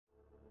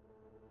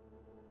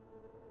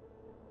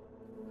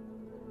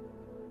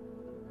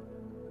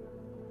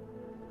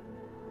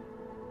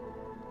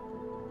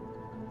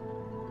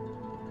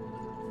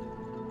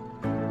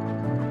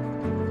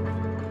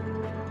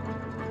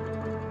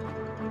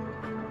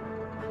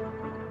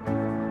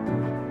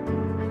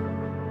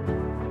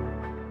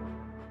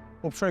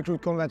Offshore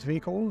crewed combat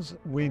vehicles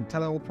with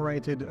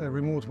tele-operated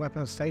remote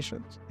weapon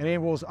stations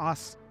enables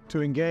us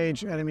to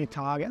engage enemy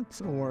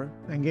targets or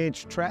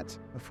engage threat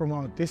from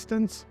a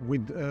distance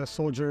with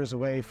soldiers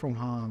away from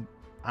harm.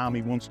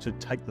 Army wants to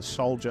take the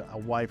soldier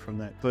away from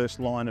that first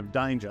line of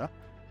danger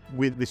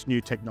with this new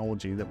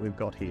technology that we've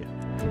got here.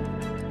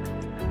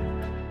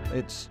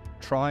 It's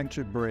trying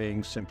to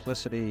bring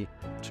simplicity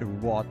to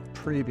what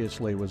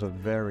previously was a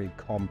very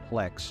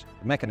complex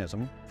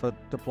mechanism for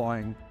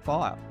deploying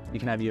fire. You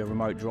can have your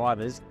remote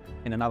drivers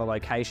in another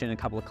location a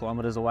couple of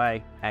kilometres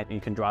away and you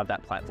can drive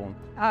that platform.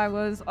 I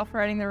was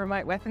operating the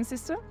remote weapon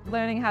system,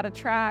 learning how to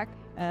track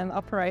and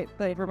operate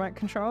the remote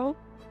control.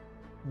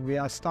 We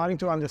are starting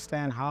to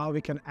understand how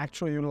we can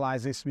actually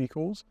utilize these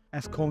vehicles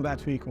as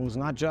combat vehicles,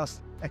 not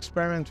just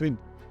experiment with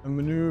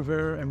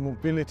maneuver and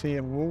mobility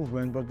and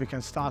movement, but we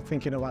can start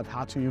thinking about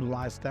how to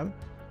utilize them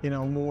in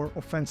a more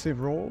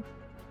offensive role.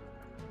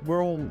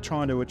 We're all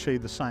trying to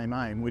achieve the same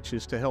aim, which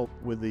is to help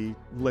with the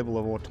level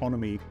of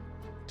autonomy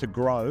to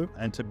grow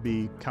and to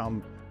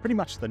become pretty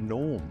much the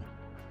norm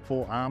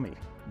for Army.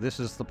 This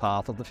is the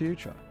path of the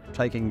future,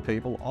 taking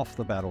people off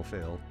the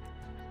battlefield.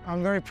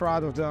 I'm very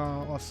proud of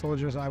the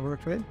soldiers I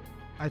worked with.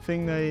 I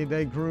think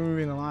they grew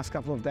in the last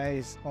couple of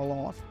days a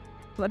lot.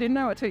 I didn't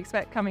know what to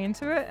expect coming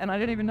into it, and I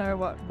didn't even know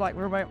what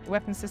remote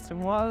weapon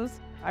system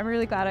was. I'm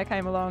really glad I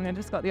came along and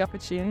just got the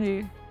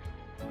opportunity.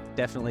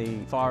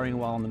 Definitely firing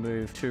while on the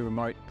move to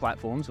remote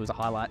platforms was a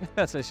highlight,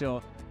 that's for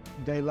sure.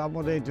 They love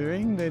what they're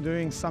doing. They're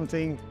doing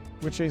something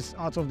which is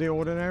out of the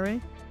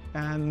ordinary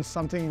and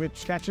something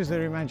which catches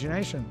their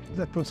imagination.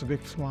 That puts a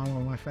big smile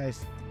on my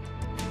face.